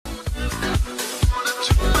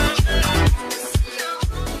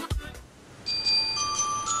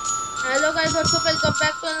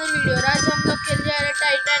Video. आज हम लोग खेल जा रहे हैं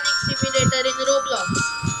टाइटैनिक सिम्युलेटर इन रोब्लॉक्स।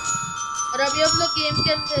 और अभी हम लोग गेम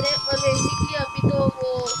के अंदर है और बेसिकली अभी तो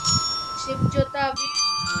वो शिप जो था अभी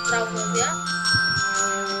ब्राउन हो गया,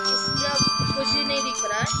 इसलिए अब कुछ ही नहीं दिख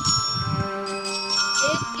रहा है।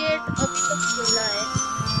 एक गेट अभी तक खुला है,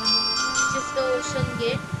 जिस द ओशन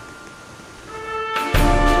गेट।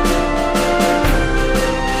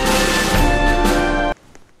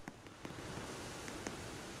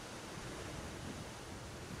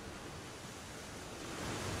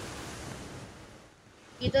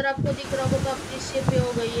 इधर आपको दिख रहा होगा अपनी शिप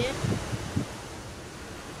हो गई है।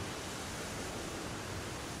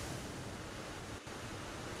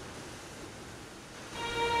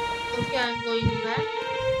 Okay, I am going back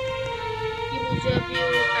कि मुझे अभी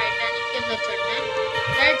वो टाइटैनिक के अंदर चढ़ना है।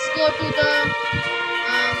 Let's go to the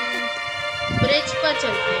bridge पर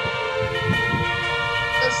चलते हैं।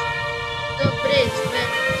 द ब्रिज में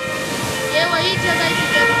ये वही जगह है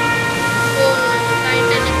जिधर वो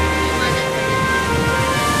टाइटैनिक विमान खड़ी थी,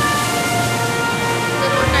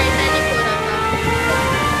 जिधर वो टाइटैनिक हो रहा था।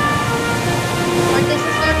 But this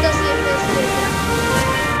is not the safest area.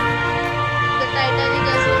 The Titanic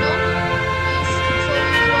as you know is so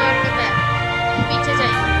we go at the back. पीछे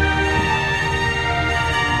जाएंगे,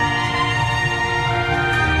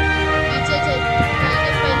 पीछे जाएंगे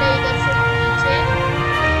पहले इधर से नीचे,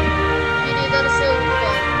 फिर इधर से ऊपर।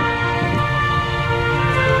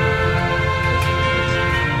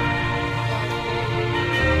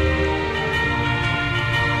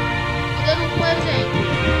 इधर ऊपर जाएंगे।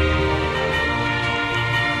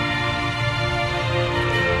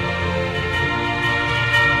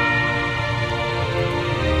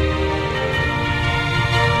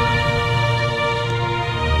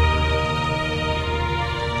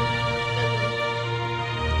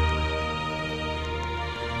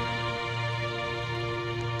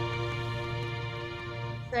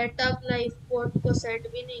 सेटअप लाइफ पोर्ट को सेट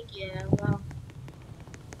भी नहीं किया है। वाह,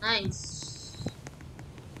 nice.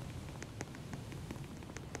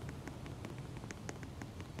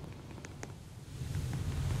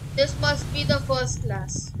 This must be the first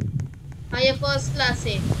class. हाँ, ये फर्स्ट क्लास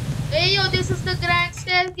है। Hey yo, this is the grand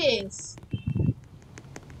staircase.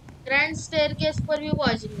 Grand staircase पर भी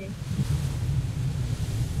पहुंचेंगे।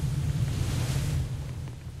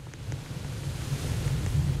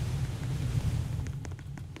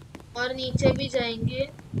 और नीचे भी जाएंगे।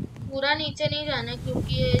 पूरा नीचे नहीं जाना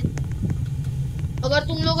क्योंकि ये अगर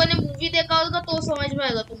तुम लोगों ने मूवी देखा होगा तो समझ में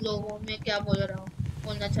आएगा तुम लोगों में क्या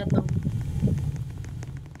बोलना चाहता हूँ।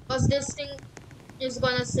 Because this thing is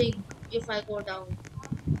gonna sink if I go down.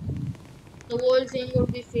 The whole thing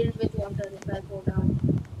would be filled with water if I go down.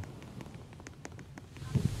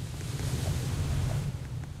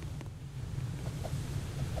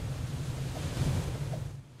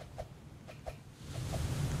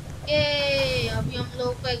 ये अभी हम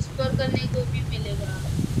लोग को एक्सप्लोर करने को भी मिलेगा।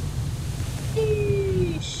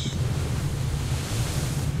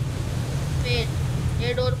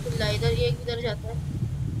 ये डोर खुला, इधर ये किधर जाता है?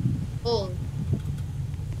 ओह,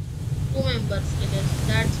 2 मेंबर्स के लिए,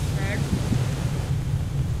 दैट्स बैड।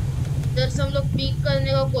 इधर से हम लोग पीक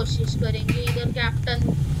करने का कोशिश करेंगे। इधर कैप्टन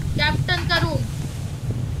का रूम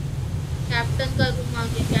आ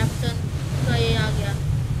गया। कैप्टन का ये आ गया।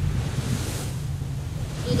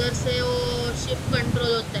 इधर से वो शिप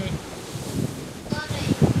कंट्रोल होता है।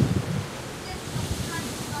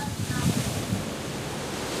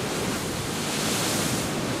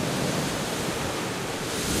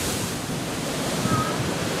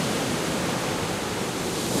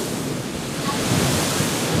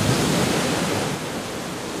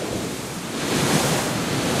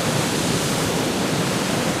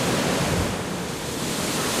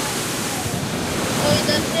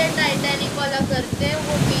 टाइटैनिक वाला करते हैं,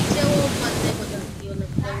 वो पीछे वो मरने को जाती है,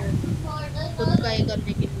 लगता है वो खुद का ही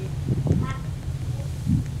करने के लिए।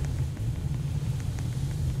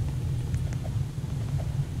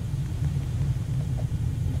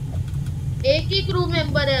 एक ही क्रू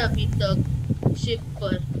मेंबर है अभी तक शिप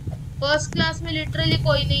पर। फर्स्ट क्लास में लिटरली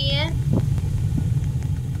कोई नहीं है।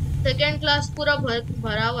 सेकंड क्लास पूरा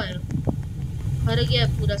भरा हुआ है, भर गया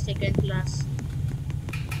पूरा सेकंड क्लास।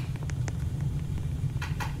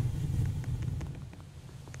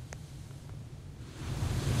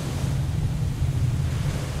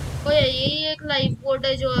 यही एक लाइफ बोट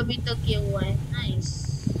है जो अभी तक ये हुआ है। नाइस।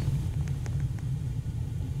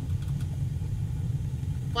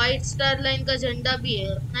 व्हाइट स्टार लाइन का झंडा भी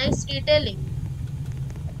है। Nice detailing.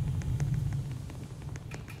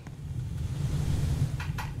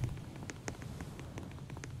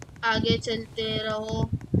 आगे चलते रहो।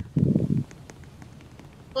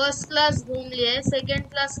 फर्स्ट क्लास घूम लिया है, सेकंड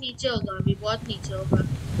क्लास नीचे होगा, अभी बहुत नीचे होगा।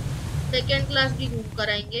 सेकेंड क्लास भी घूम कर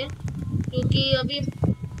आएंगे, क्योंकि अभी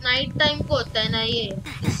नाइट टाइम को होता है ना ये,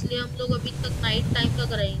 इसलिए हम लोग अभी तक नाइट टाइम का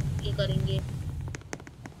कराएंगे, ये करेंगे।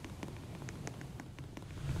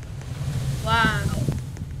 वाह,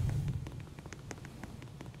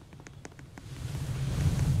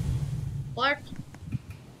 what?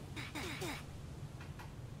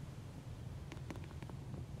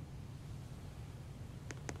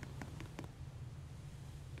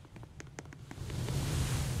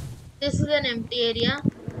 This is an empty area.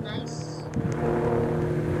 Nice.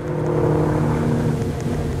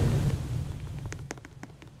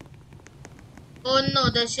 Oh no,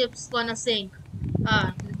 the ship's gonna sink.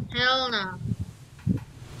 Ah, hell no.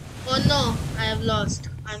 Oh no, I have lost.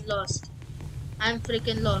 I'm lost. I'm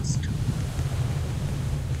freaking lost.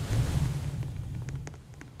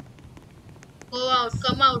 Go out,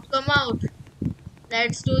 come out, come out.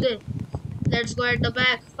 Let's do this. Let's go at the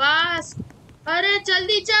back. Fast. अरे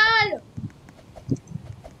जल्दी चल.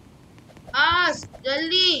 Fast.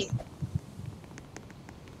 जल्दी.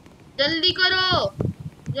 जल्दी करो.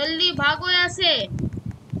 जल्दी भागो यहाँ से.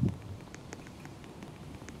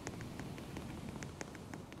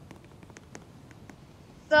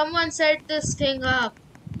 Someone set this thing up.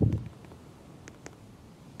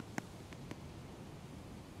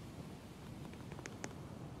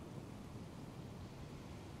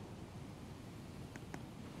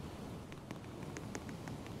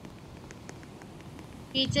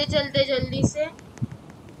 पीछे चलते जल्दी से.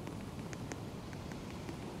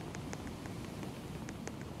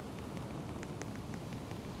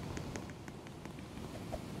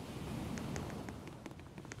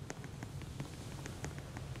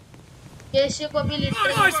 ये शिप अभी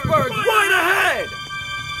literally. Iceberg right ahead!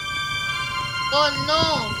 Oh no!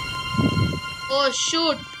 Oh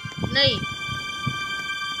shoot! नहीं.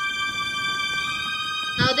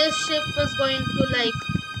 Now this ship is going to like.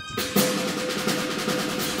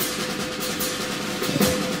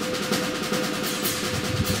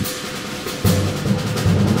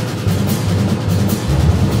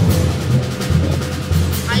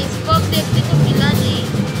 Iceberg देखने को मिला नहीं,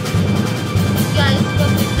 क्योंकि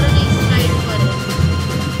आइसबर्ग लिटरली इस साइड पर है.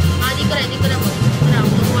 हाँ दिख रहा है, दिख रहा है. हम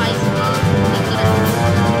लोग को आइसबर्ग दिख रहा है.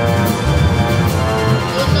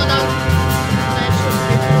 दोनों ना मैं should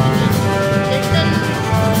literally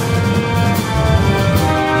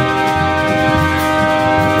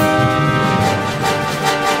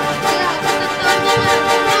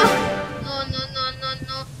no no no no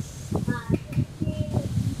no.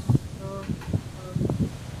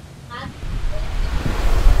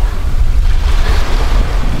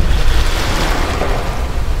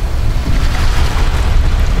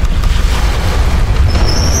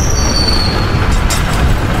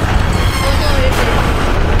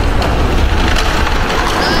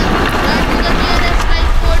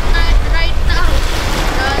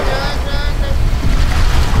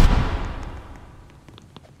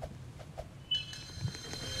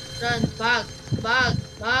 Run, भाग भाग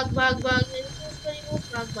भाग भाग भाग.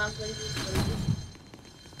 भाग भाग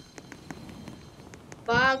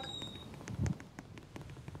भाग.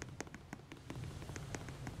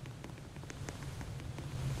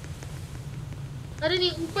 अरे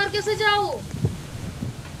नहीं, ऊपर कैसे जाओ?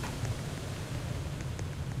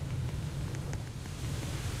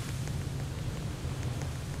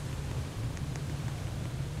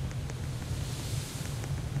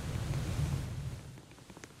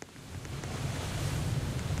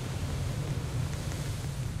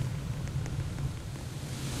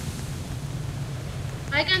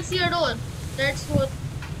 I can see a door. That's what.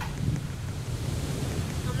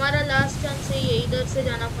 हमारा लास्ट चांस है ये. इधर से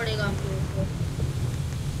जाना पड़ेगा हम लोगों को.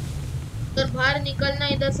 अगर बाहर निकलना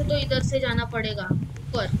इधर से तो इधर से जाना पड़ेगा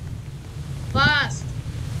ऊपर. Fast.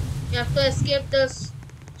 You have to escape the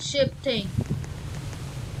ship thing.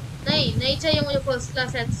 नहीं नहीं चाहिए मुझे फर्स्ट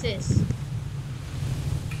क्लास एक्सेस.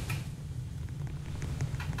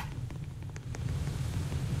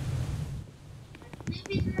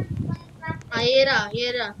 हाँ ये रहा,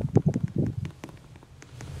 ये रहा.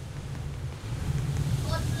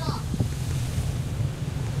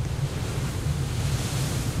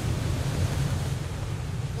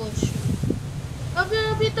 अभी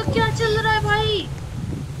अभी तक क्या चल रहा है भाई?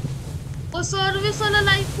 वो सर्विस वाला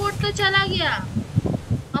लाइफ पोर्ट तो चला गया.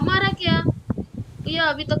 हमारा क्या? ये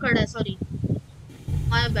अभी तो खड़ा है. Sorry,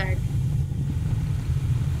 my bad.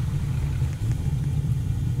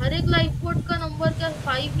 हर एक लाइफ पोर्ट का नंबर क्या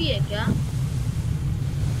 5 ही है क्या?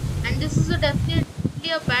 And this is definitely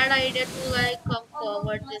a bad idea to like come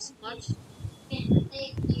forward this much.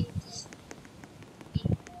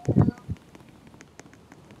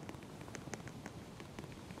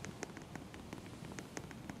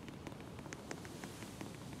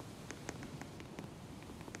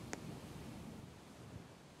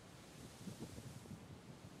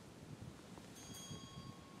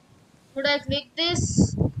 I click this?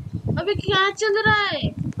 अबे क्या चल रहा है?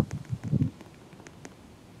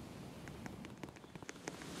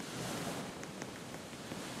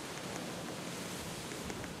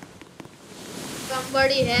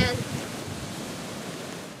 Somebody help.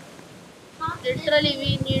 Literally we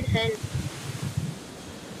need help.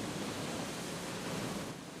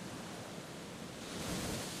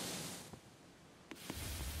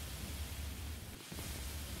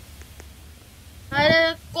 अरे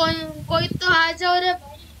कोई तो आ जाओ रे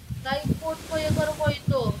भाई, लाइफ बोट को ये करो कोई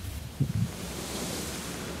तो।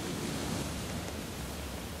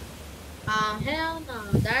 हाँ है ना,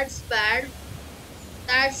 that's bad,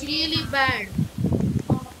 that's really bad,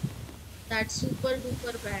 that's super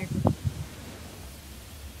duper bad,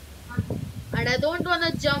 and I don't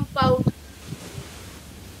wanna jump out,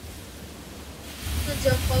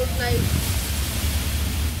 like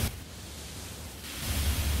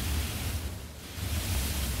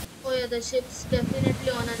oh yeah, the ship's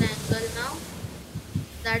definitely on an angle now,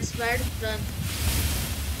 that's bad, run.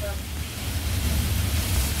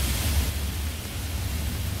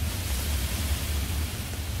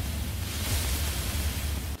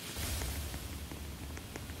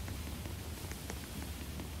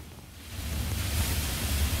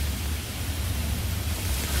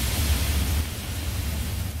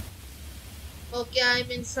 Okay, I'm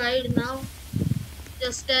inside now.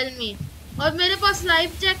 Just tell me. और मेरे पास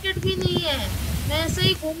life jacket भी नहीं है, मैं ऐसे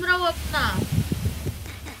ही घूम रहा हूँ अपना।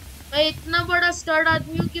 मैं इतना बड़ा स्टड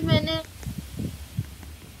आदमी हूँ कि मैंने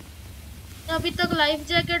अभी तक लाइफ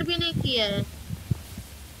जैकेट भी नहीं किया है।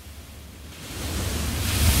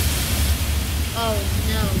 Oh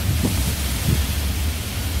no.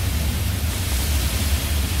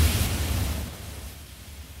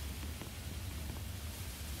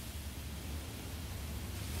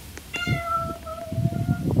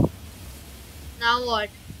 Now what?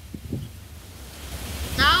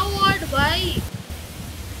 Now what, भाई?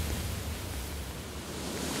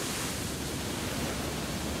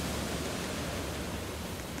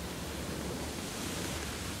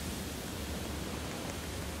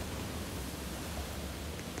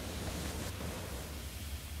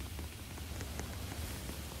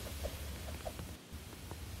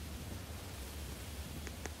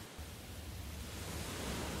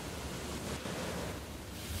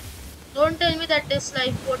 Don't tell me that this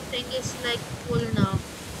lifeboat thing is like full now,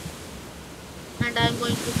 and I'm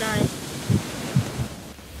going to die.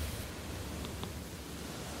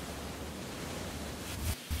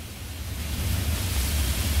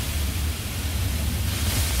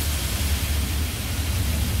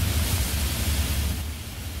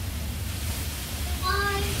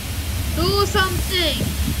 Do something.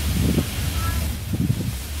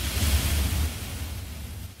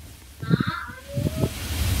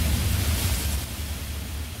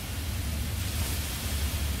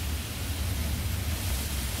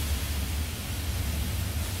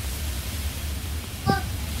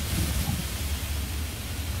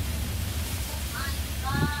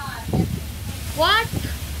 What?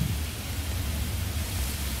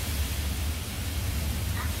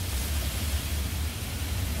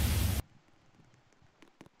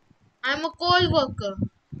 I'm a coal worker.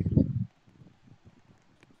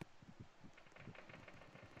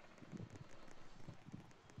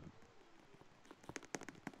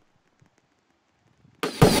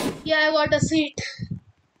 Yeah, I got a seat.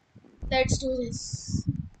 Let's do this.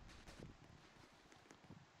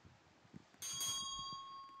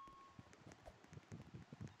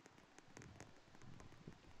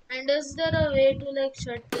 And is there a way to like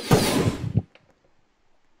shut this?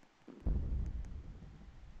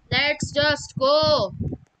 Let's just go.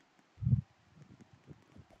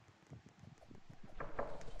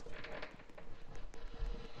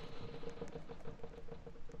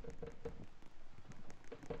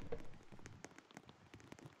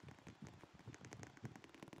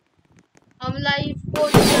 हम life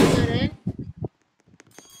boat के अंदर है,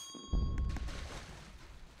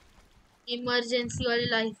 emergency वाली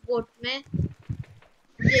life boat में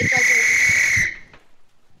देखा जाए।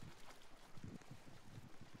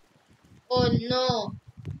 Oh no.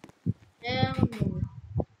 Hell no.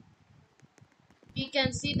 We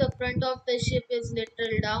can see the front of the ship is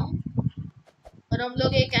little down, और हम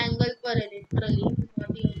लोग एक एंगल पर है literally.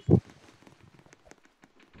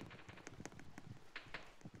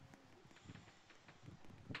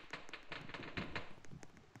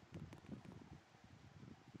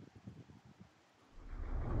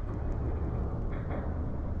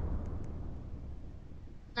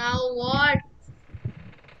 Now what?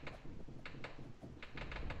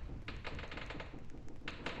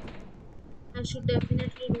 I should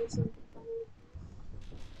definitely do something about this.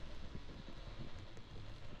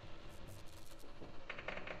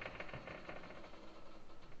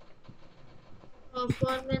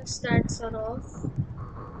 Performance stats are off.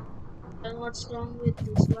 And what's wrong with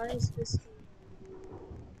this? Why is this?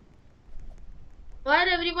 Why are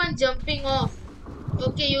everyone jumping off?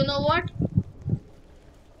 Okay, you know what?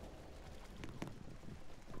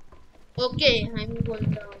 Okay, I'm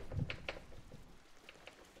going down.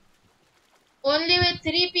 Only with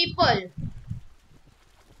 3 people.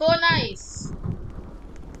 So nice.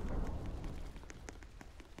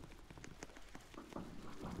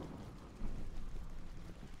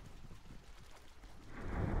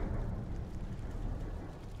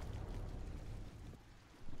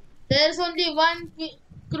 There's only one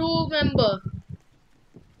crew member.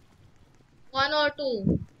 One or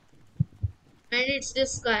two. And it's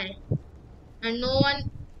this guy. And no one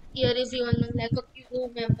here is even like a crew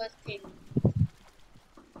member thing.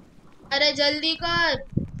 अरे जल्दी कर.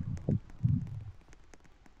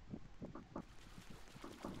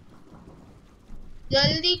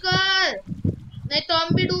 जल्दी कर. नहीं तो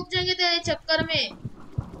हम भी डूब जाएंगे तेरे चक्कर में.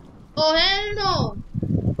 Oh hell no.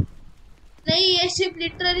 नहीं ये शिप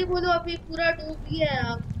लिटरली बोलो अभी पूरा डूब गया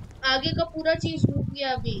है. आगे का पूरा चीज डूब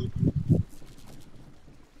गया अभी.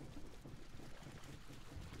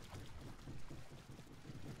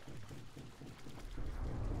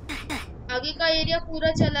 आगे का एरिया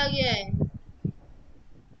पूरा चला गया है.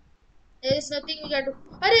 There is nothing we can do.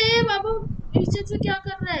 अरे बाबू पीछे से क्या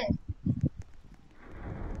कर रहा है?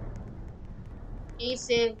 Please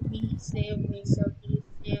save me, sir, please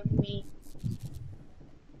save me.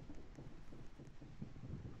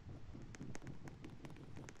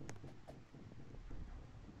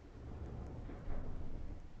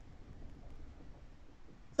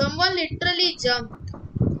 Someone literally jumped.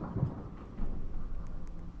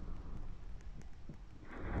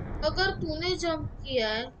 अगर तूने जंप किया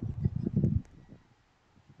है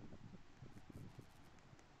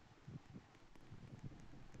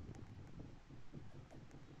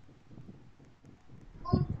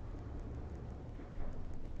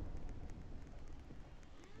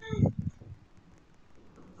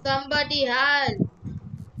somebody help.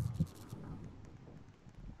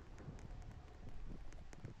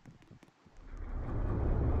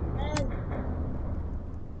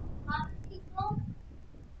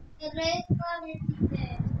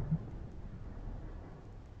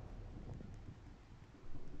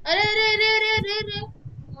 अरे अरे अरे अरे अरे अरे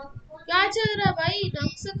क्या चल रहा है भाई?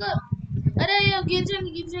 ढंग से कर. अरे ये गिर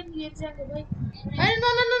जाएंगे भाई. अरे no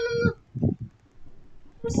no no no no.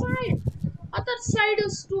 Other side you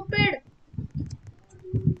stupid.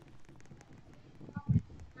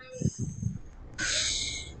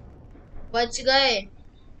 बच गए.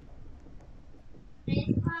 Hey,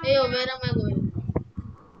 where am I going?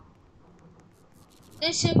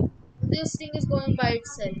 This thing is going by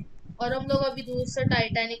itself. और हम लोग अभी दूर से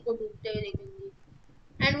टाइटैनिक को डूबते हुए देखेंगे.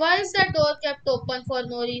 And why is that door kept open for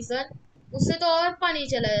no reason? उससे तो और पानी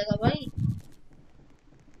चला जाएगा भाई.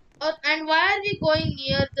 और and why are we going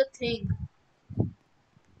near the thing?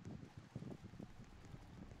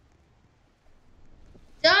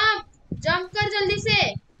 Jump कर जल्दी से.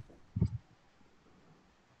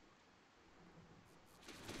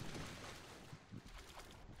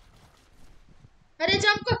 अरे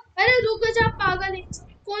जंप कर. अरे रुक जा पागल है.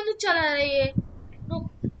 कौन चला रहा है ये? रुक.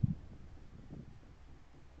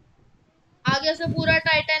 आगे से पूरा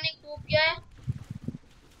टाइटैनिक डूब गया है.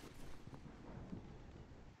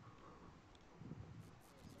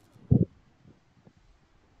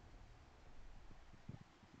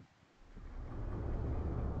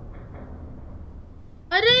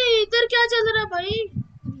 अरे इधर क्या चल रहा है भाई?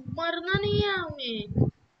 मरना नहीं है हमें.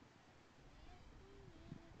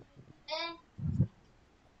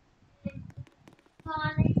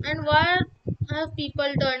 And why have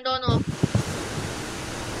people turned on off?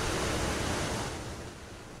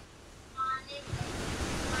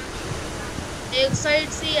 एक साइड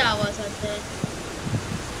से ही आवाज आता है.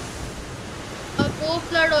 अब वो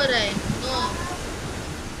फ्लड हो रहा है. नो.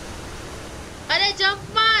 अरे जंप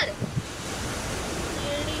मार.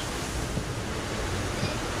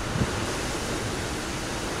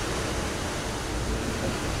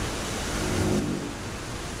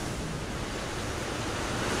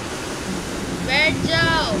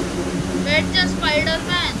 बैठ जा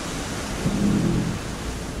Spiderman.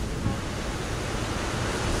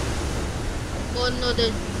 Oh no, the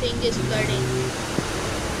thing is flooding.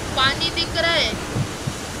 पानी दिख रहा है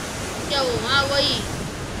क्या? वो हाँ वही.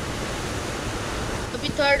 अभी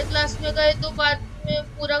 3rd क्लास में गए तो बाद में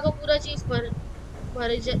पूरा का पूरा चीज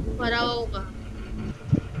भरा हुआ होगा.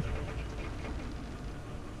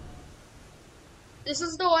 This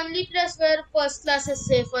is the only place where 1st class is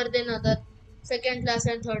safer than other 2nd class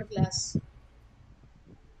and 3rd class.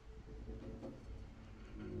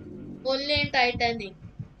 Only in Titanic.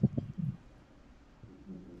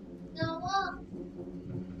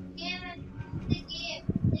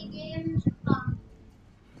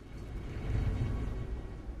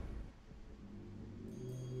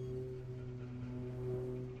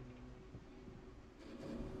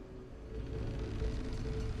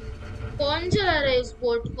 कौन चला रहा है इस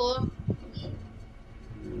बोट को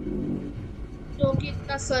जो कि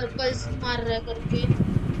इतना सर्कल्स मार रहा है करके?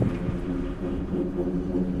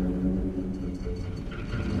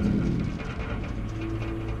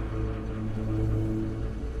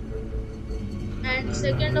 And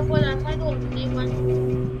second of all, am I the only one?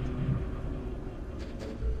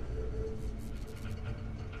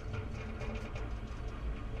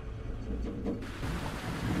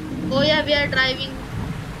 Oh yeah, we are driving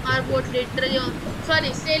our boat literally on.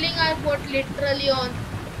 Sorry, sailing our boat literally on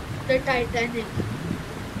the Titanic.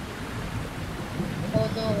 Oh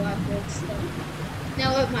no, our boat's stuck.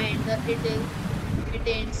 Never mind, it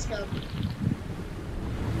ain't stuck.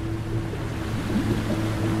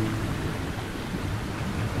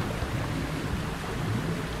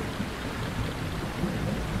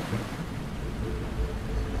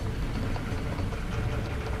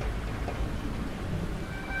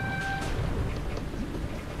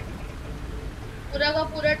 पूरा का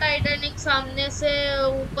पूरा Titanic सामने से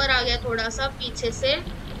ऊपर आ गया, थोड़ा सा पीछे से,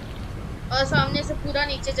 और सामने से पूरा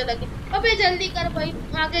नीचे चला गया। अबे जल्दी कर भाई,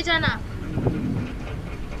 आगे जाना।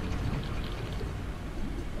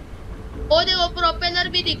 वो देखो प्रोपेलर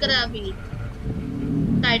भी दिख रहा है अभी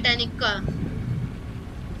टाइटैनिक का।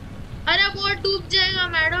 अरे बोट डूब जाएगा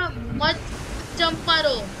मैडम, मत जंप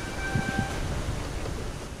मारो।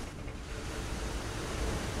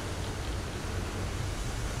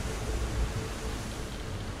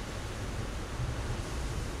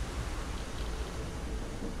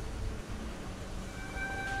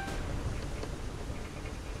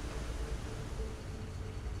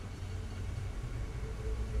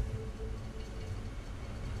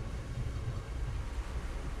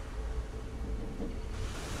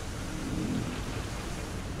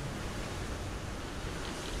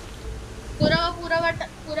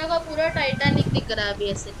 पूरा का पूरा टाइटैनिक दिख रहा है अभी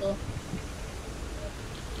ऐसे तो।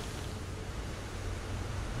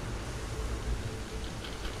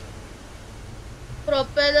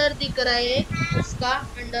 प्रोपेलर दिख रहा है उसका,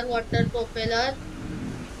 under water propeller.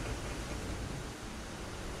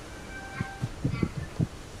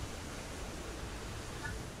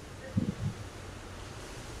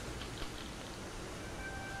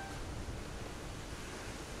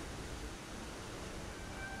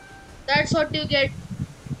 That's what you get,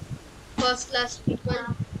 first class people.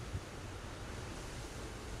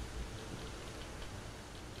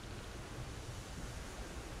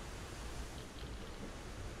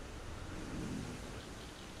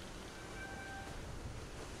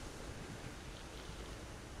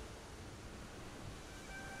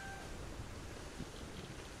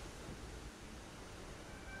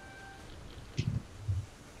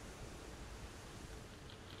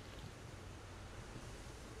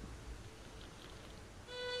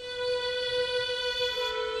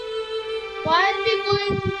 Why are we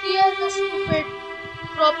going near the stupid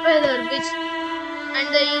propeller and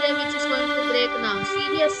the area which is going to break now?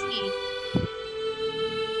 Seriously.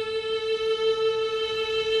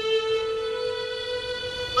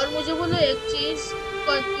 और मुझे बोलो एक चीज,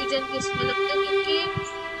 कंफ्यूजन किसमें लगता है, क्योंकि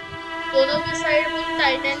दोनों की साइड में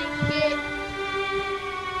टाइटैनिक के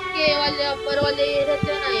वाले अपर वाले ये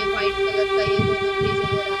रहते हैं ना, ये व्हाइट कलर का, ये दोनों ब्रिज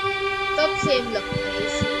वगैरह सब सेम लगता है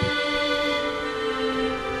इसलिए।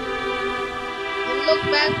 हम लोग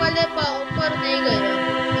बैक वाले ऊपर नहीं गए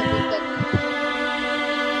अभी तक।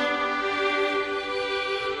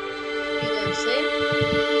 इधर से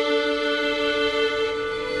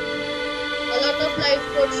a lot of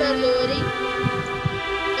lifeboats are lowering.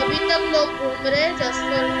 अभी तक लोग घूम रहे हैं just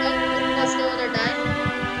for fun, because they wanna die.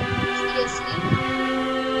 Seriously.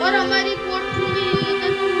 और हमारी बोट पूरी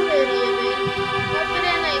इधर क्यों रह रही है बे? मत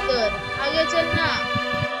रहना इधर, आगे चलना।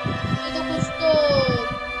 ये तो कुछ तो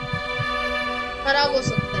खराब हो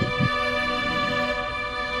सकता है।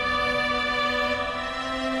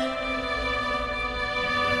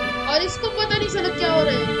 और इसको पता नहीं चला क्या हो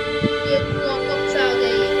रहा है, ये कब से आ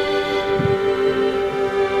गई।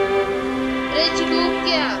 ब्रिज डूब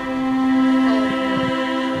गया।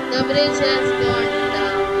 The bridge has gone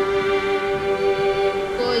down.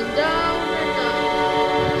 Going down and down.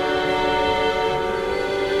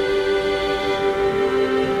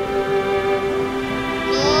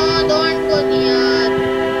 No, don't go near.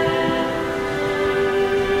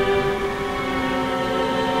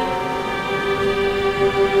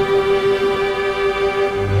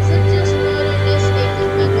 Is it just more on this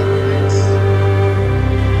taking my command?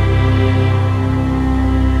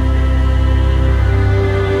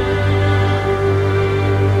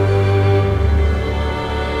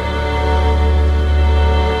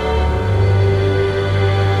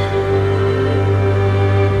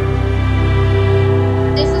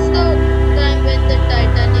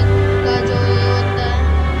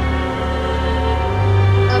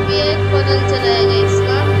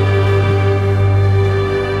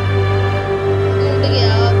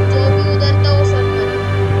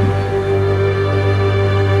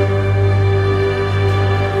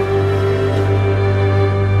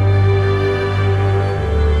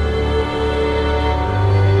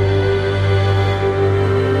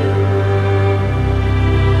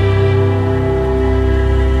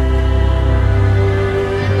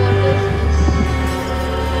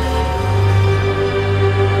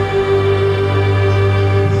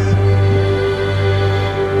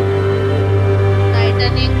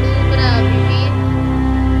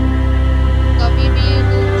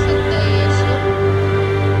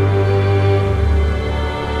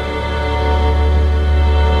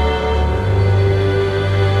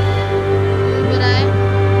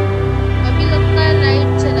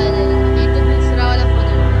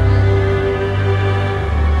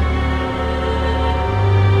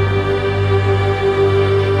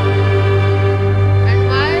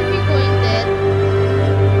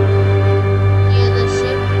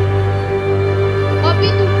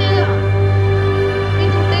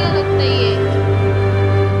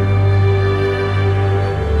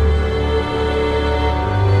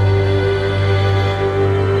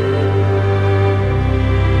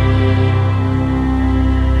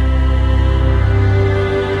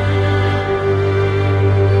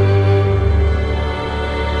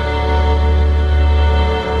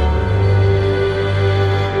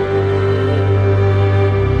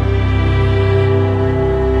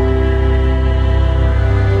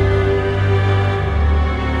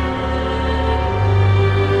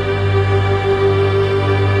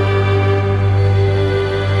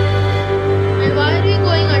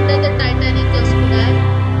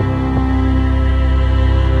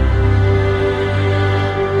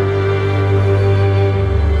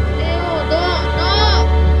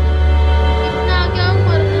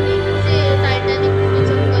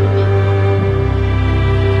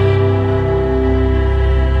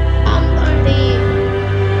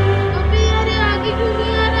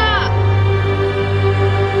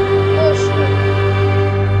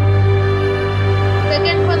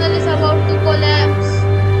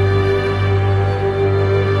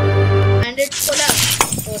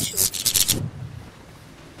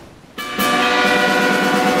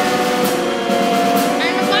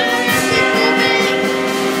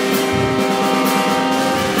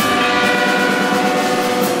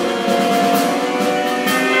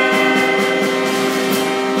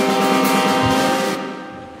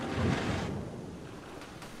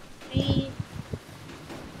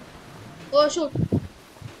 Go shoot.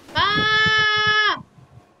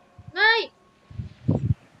 नहीं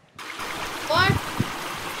what,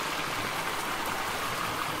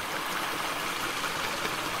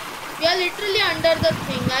 we are literally under the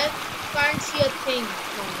thing. I can't see a thing.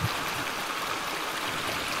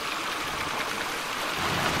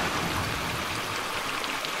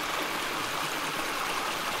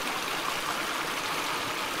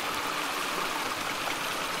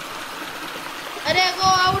 अरे go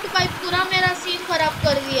out भाई, पूरा मेरा scene खराब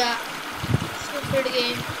कर दिया। Stupid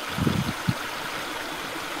game.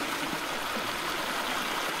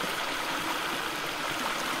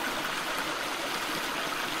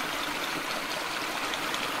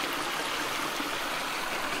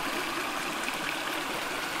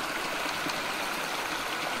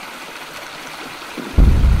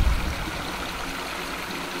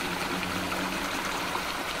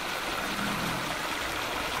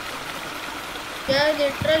 They are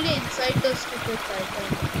literally inside the stupid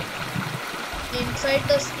Titanic. Inside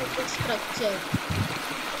the stupid structure.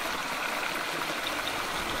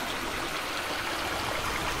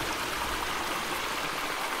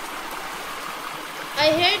 I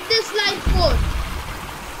hate this lifeboat.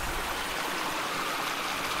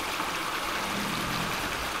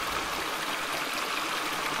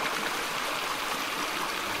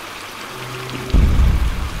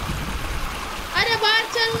 अरे बाहर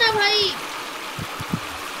चलना भाई।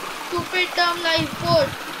 Stupid dumb lifeboat.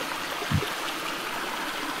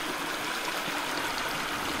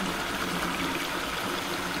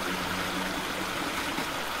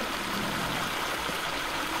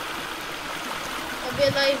 अबे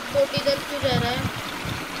lifeboat इधर क्यों जा रहा है?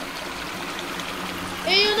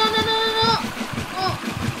 Hey, no, no, no, no, no. Oh.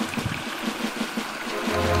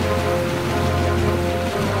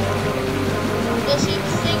 The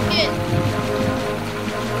ship's sinking.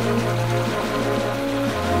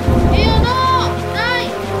 Hey, no, नहीं,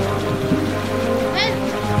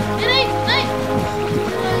 नहीं, नहीं,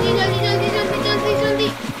 जल्दी, जल्दी, जल्दी, जल्दी, जल्दी, जल्दी।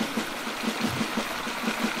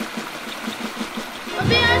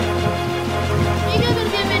 अबे यार, ये क्या कर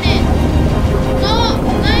दिया मैंने? नो,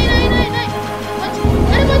 नहीं, नहीं, नहीं, नहीं,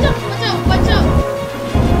 अरे बचाओ, बचाओ, बचाओ,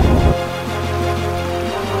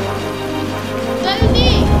 जल्दी,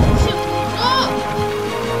 नो,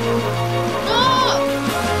 नो,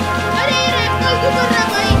 अरे रैपल क्यों कर रहा है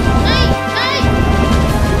भाई? नहीं, नहीं,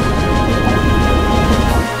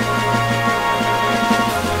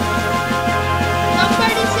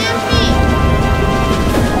 somebody save me.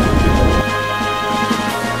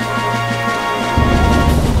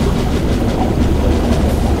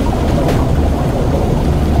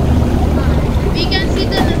 We can see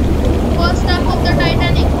the first half of the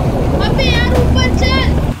Titanic. अबे यार ऊपर चल।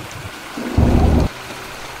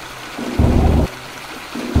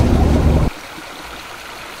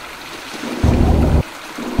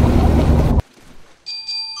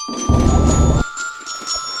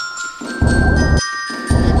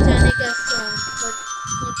 Titanic has sunk, but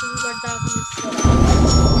nothing but darkness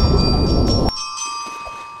surrounds.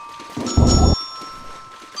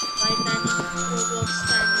 Titanic, Roblox,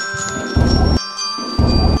 Titanic.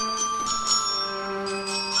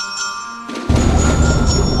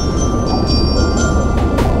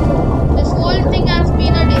 This whole thing has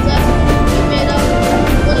been a disaster. ये मेरा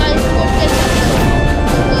वो lifeboat के चक्कर है।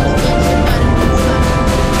 Roblox में experiment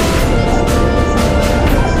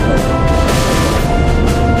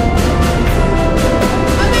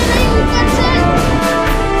अबे नहीं ऊपर चल।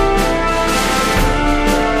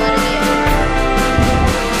 मर गया।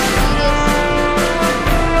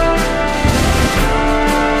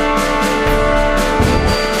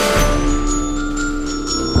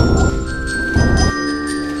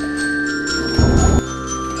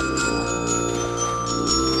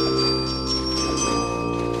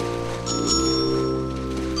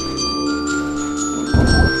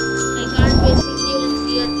 I can't basically even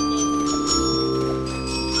see a thing.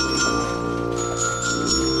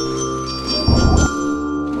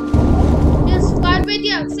 Yes,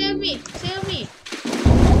 Carpetia, save me, save me.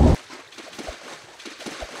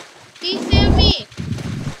 Please save me.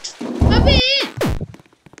 अबे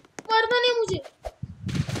मरना नहीं मुझे।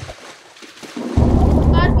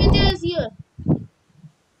 Carpetia is here.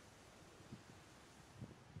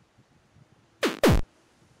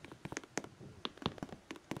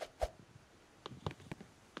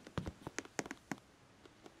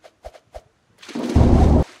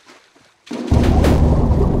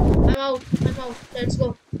 I'm out. I'm out. Let's go.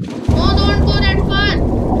 No, don't go that far.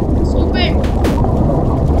 Stupid.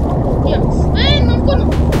 Yes. नहीं हमको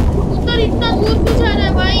उधर इतना दूर क्यों जा रहा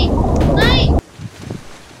है भाई? नहीं.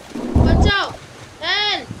 बचाओ.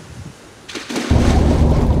 Help.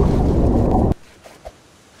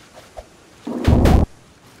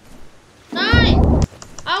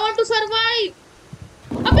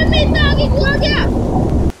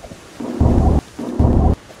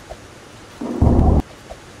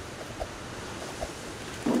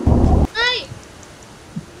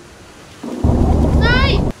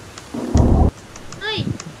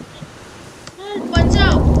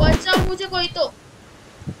 वही तो।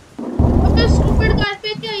 अबे स्टूपिड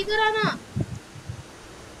कारपेटिया इधर आना।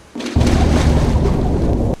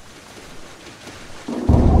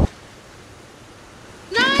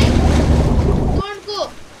 नहीं,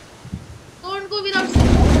 don't go without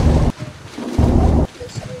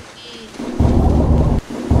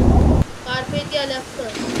Carpathia left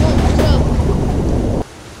us. No,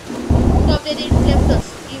 stop, they didn't left us,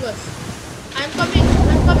 leave us. I'm coming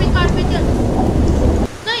Carpathia.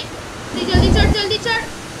 नहीं, जल्दी चढ़।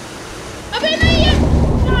 अबे नहीं, ये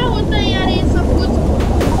क्या होता है यार, ये सब कुछ।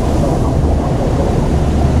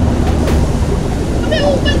 अबे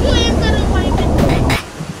ऊपर क्यों एम कर रहा हूँ भाई मैं?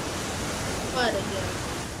 अरे यार,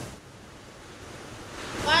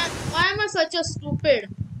 why am I such a stupid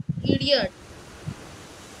idiot?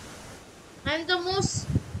 I'm the most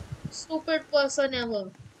stupid person ever.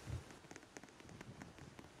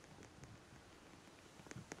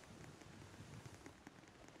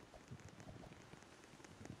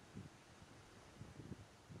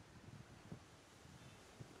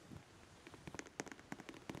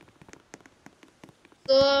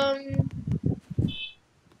 So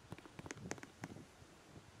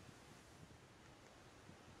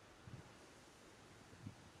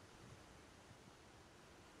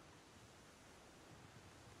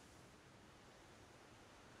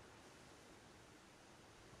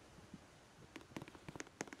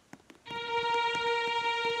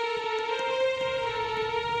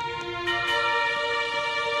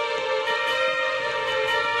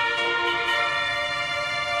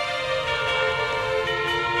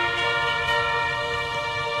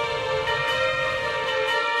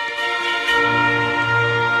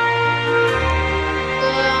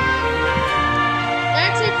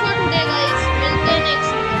that's it for today guys, मिलते हैं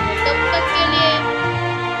नेक्स्ट वीडियो में, तब तक के लिए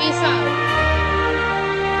पीस आउट।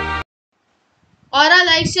 और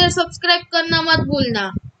लाइक शेयर सब्सक्राइब करना मत भूलना।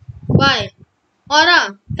 बाय। और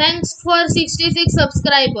thanks for 66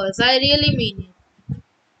 subscribers, I really mean it.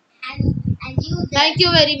 Thank you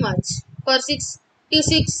very much for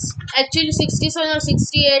 66, actually 67 और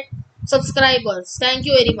 68 subscribers. Thank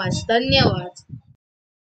you very much, धन्यवाद।